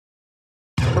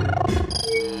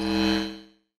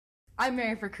I'm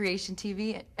Mary for Creation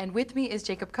TV, and with me is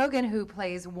Jacob Kogan, who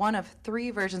plays one of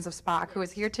 3 versions of Spock, who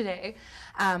is here today.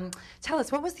 Tell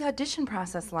us, what was the audition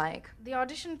process like? The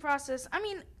audition process, I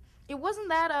mean, it wasn't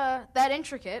that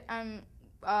intricate.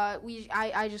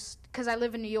 I just, because I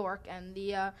live in New York, and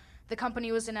the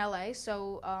company was in LA,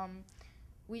 so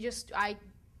I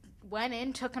went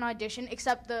in, took an audition,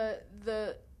 except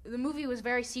the movie was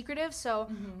very secretive, so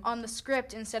on the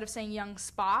script, instead of saying young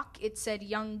Spock, it said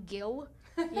young Gil,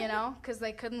 you know, because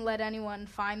they couldn't let anyone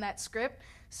find that script.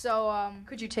 So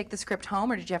could you take the script home,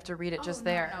 or did you have to read it just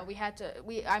there? No, we had to.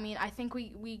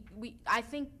 I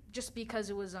think just because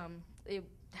it was it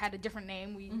had a different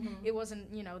name, it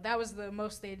wasn't, you know, that was the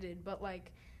most they did, but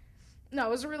like, no,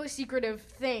 it was a really secretive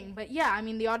thing. But yeah, I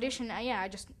mean, the audition, I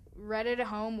just read it at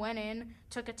home, went in,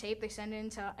 took a tape, they sent it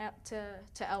into to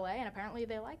LA, and apparently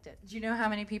they liked it. Do you know how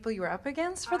many people you were up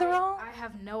against for the role? I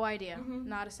have no idea,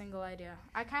 not a single idea.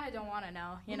 I kind of don't want to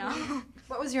know, you know.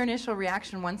 What was your initial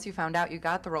reaction once you found out you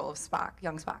got the role of Spock,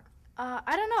 young Spock?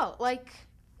 I don't know. Like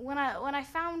when I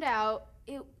found out,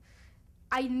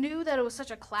 I knew that it was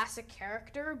such a classic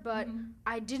character, but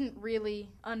I didn't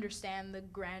really understand the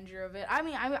grandeur of it. I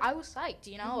mean, I was psyched,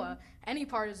 you know. Any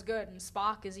part is good, and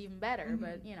Spock is even better,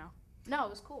 but, you know. No, it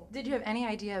was cool. Did you have any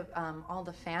idea of all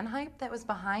the fan hype that was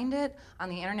behind it on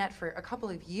the internet for a couple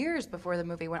of years before the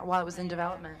movie went, while it was in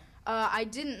development? I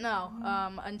didn't know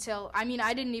until, I mean,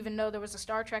 I didn't even know there was a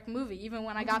Star Trek movie. Even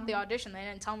when I got the audition, they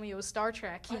didn't tell me it was Star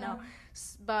Trek, you know.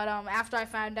 But after I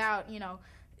found out, you know,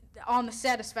 on the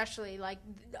set especially, like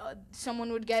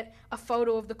someone would get a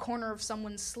photo of the corner of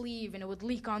someone's sleeve and it would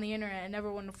leak on the internet and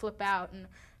everyone would flip out, and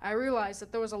I realized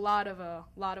that there was a lot of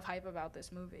hype about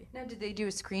this movie. Now, did they do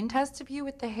a screen test of you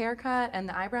with the haircut and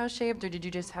the eyebrows shaved, or did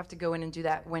you just have to go in and do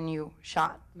that when you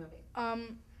shot the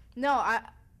movie? No,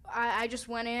 I just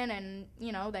went in and,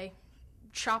 you know, they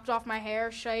chopped off my hair,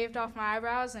 shaved off my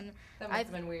eyebrows, and that must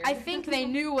have been weird. I think they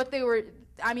knew what they were,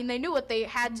 I mean, they knew what they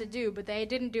had to do, but they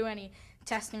didn't do any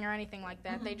testing or anything like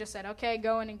that. They just said, okay,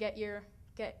 go in and get, you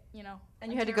know.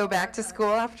 And you had to go back to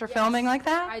school after filming like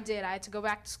that? I did. I had to go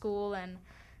back to school and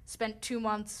spent 2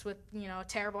 months with, you know, a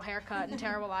terrible haircut and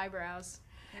terrible eyebrows.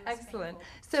 Excellent.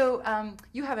 So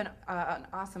you have an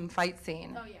awesome fight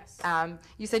scene. Oh, yes.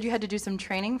 You said you had to do some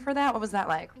training for that. What was that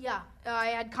like? Yeah, I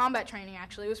had combat training,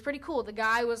 actually. It was pretty cool. The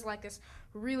guy was like this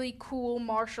really cool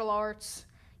martial arts,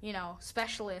 you know,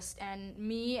 specialist, and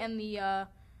me and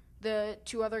the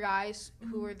 2 other guys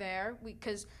who were there,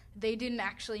 because they didn't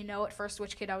actually know at first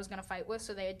which kid I was going to fight with,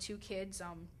 so they had 2 kids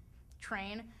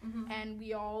train, and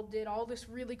we all did all this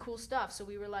really cool stuff. So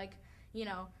we were like, you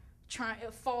know,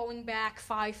 falling back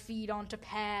 5 feet onto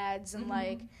pads and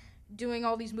like doing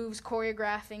all these moves,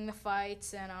 choreographing the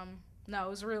fights, and no, it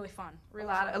was really fun. Really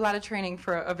a lot of training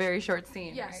for a very short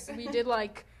scene. Yes, right? We did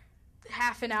like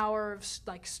half an hour of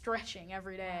like stretching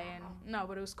every day, and no,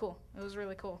 but it was cool. It was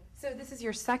really cool. So this is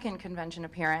your second convention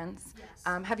appearance.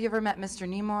 Yes. Have you ever met Mr.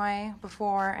 Nimoy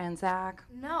before, and Zach?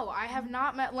 No, I have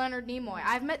not met Leonard Nimoy.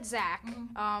 I've met Zach.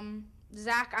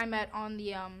 Zach I met on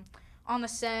the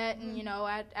set, and you know,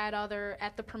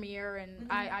 at the premiere, and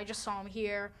I just saw him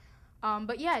here.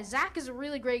 But yeah, Zach is a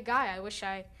really great guy. I wish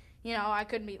I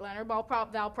could meet Leonard,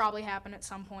 but that'll probably happen at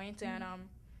some point. And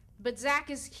but Zach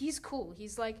he's cool.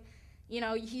 He's like, you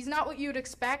know, he's not what you'd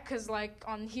expect, because like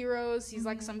on Heroes he's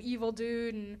like some evil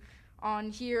dude, and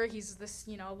on here he's this,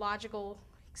 you know, logical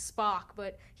Spock,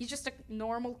 but he's just a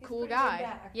normal, cool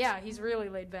guy. Yeah, he's really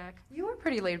laid back. You were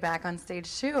pretty laid back on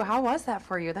stage too. How was that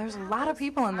for you? There was a lot of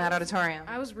people in that auditorium.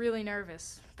 I was really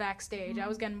nervous backstage. I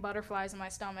was getting butterflies in my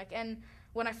stomach, and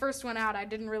when I first went out I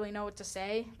didn't really know what to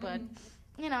say, but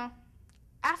you know,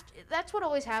 that's what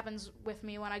always happens with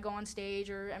me when I go on stage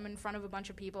or I'm in front of a bunch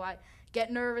of people. I get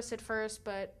nervous at first,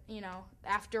 but you know,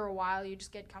 after a while you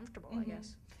just get comfortable, I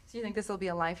guess. So you think this will be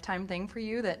a lifetime thing for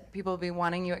you, that people will be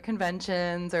wanting you at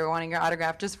conventions or wanting your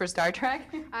autograph just for Star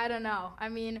Trek? I don't know. I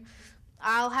mean,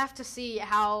 I'll have to see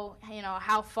how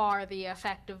far the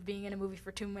effect of being in a movie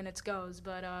for 2 minutes goes,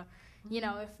 but you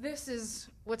know, if this is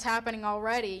what's happening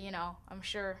already, you know, I'm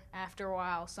sure after a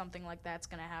while something like that's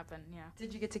going to happen, yeah.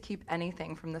 Did you get to keep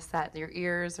anything from the set, your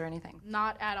ears or anything?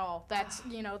 Not at all. That's,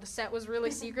 you know, the set was really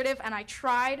secretive, and I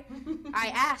tried. I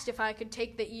asked if I could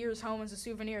take the ears home as a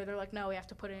souvenir. They're like, no, we have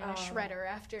to put it in a shredder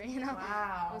after, you know.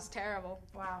 Wow. It was terrible.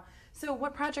 Wow. So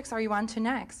what projects are you on to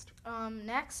next?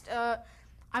 Next,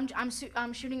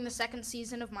 I'm shooting the 2nd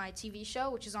season of my TV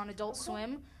show, which is on Adult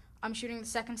Swim. I'm shooting the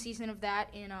 2nd season of that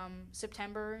in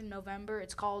September, November.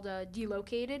 It's called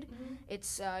Delocated.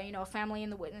 It's you know, a family in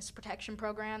the witness protection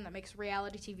program that makes a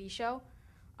reality TV show.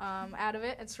 out of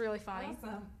it. It's really funny.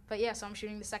 Awesome. But yeah, so I'm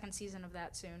shooting the second season of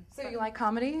that soon. So you like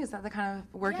comedy? Is that the kind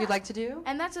of work you'd like to do?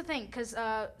 And that's the thing, because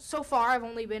so far I've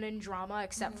only been in drama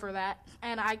except for that,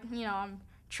 and I'm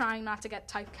trying not to get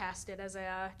typecasted as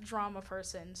a drama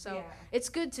person. So it's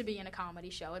good to be in a comedy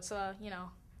show. It's a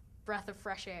breath of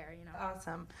fresh air.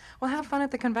 Awesome. Well, have fun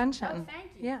at the convention. Oh,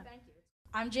 thank you. Yeah. Thank you.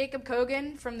 I'm Jacob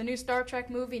Kogan from the new Star Trek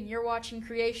movie, and you're watching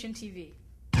Creation TV.